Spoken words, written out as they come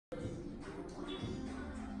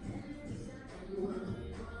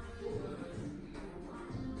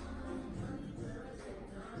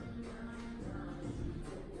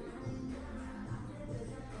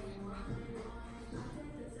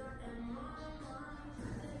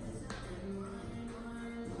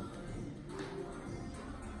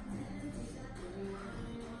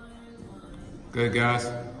Good, guys.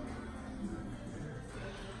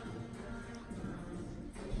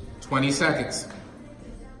 20 seconds.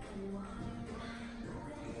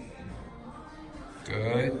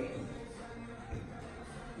 Good.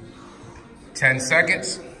 10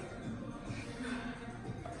 seconds.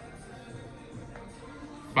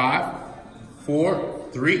 5, 4,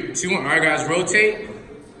 3, 2, 1. All right, guys, rotate.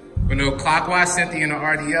 We're gonna go clockwise. Cynthia in the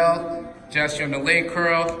RDL. Jess, you're on the leg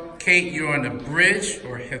curl. Kate, you're on the bridge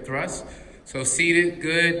or hip thrust. So seated,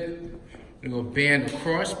 good. We're gonna go band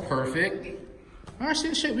across, perfect. All right,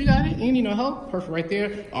 shit, we got it. You need no help? Perfect right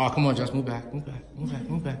there. Oh, come on, Jess, move back, move back, move back,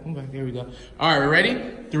 move back, move back. There we go. All right,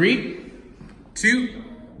 ready? 3, 2,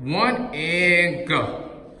 1, and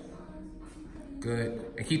go.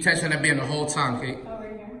 Good. And keep tension on that band the whole time, Kate. Oh,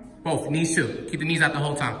 right here? Both, knees too. Keep the knees out the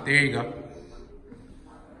whole time. There you go.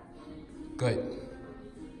 Good.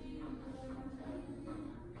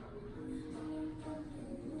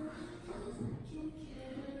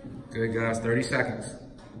 Good, guys, 30 seconds.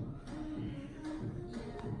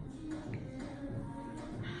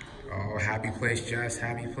 Oh, happy place, Jess,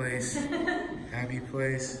 happy place. Happy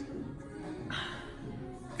place.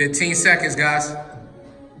 15 seconds, guys.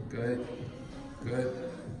 Good, good.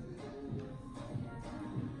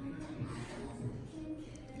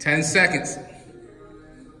 10 seconds.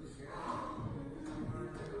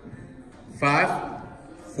 5,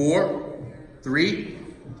 4, 3,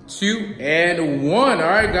 2, and 1. All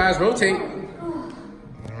right, guys, rotate. All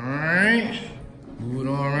right. Move it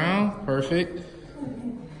all around. Perfect.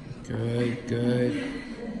 Good, good.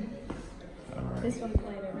 All right. This one's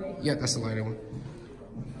lighter, right? Yeah, that's the lighter one.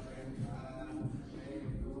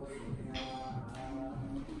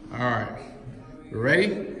 All right.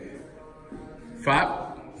 Ready?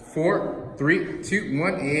 5, 4, 3, 2,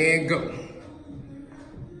 1, and go.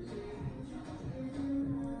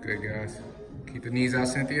 Good, guys. Keep the knees out,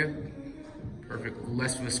 Cynthia. Perfect.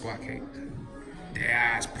 Less for the squat, Kate.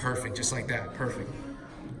 Yeah, it's perfect. Just like that. Perfect.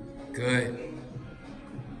 Good.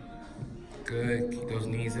 Good. Keep those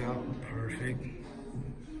knees out. Perfect.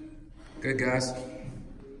 Good, guys.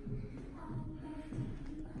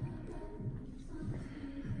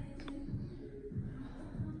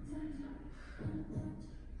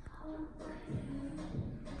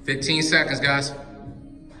 $15 seconds, guys.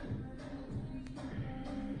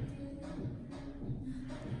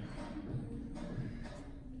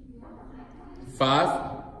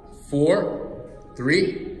 5, 4,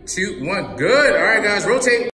 3, 2, 1. Good. All right, guys, rotate.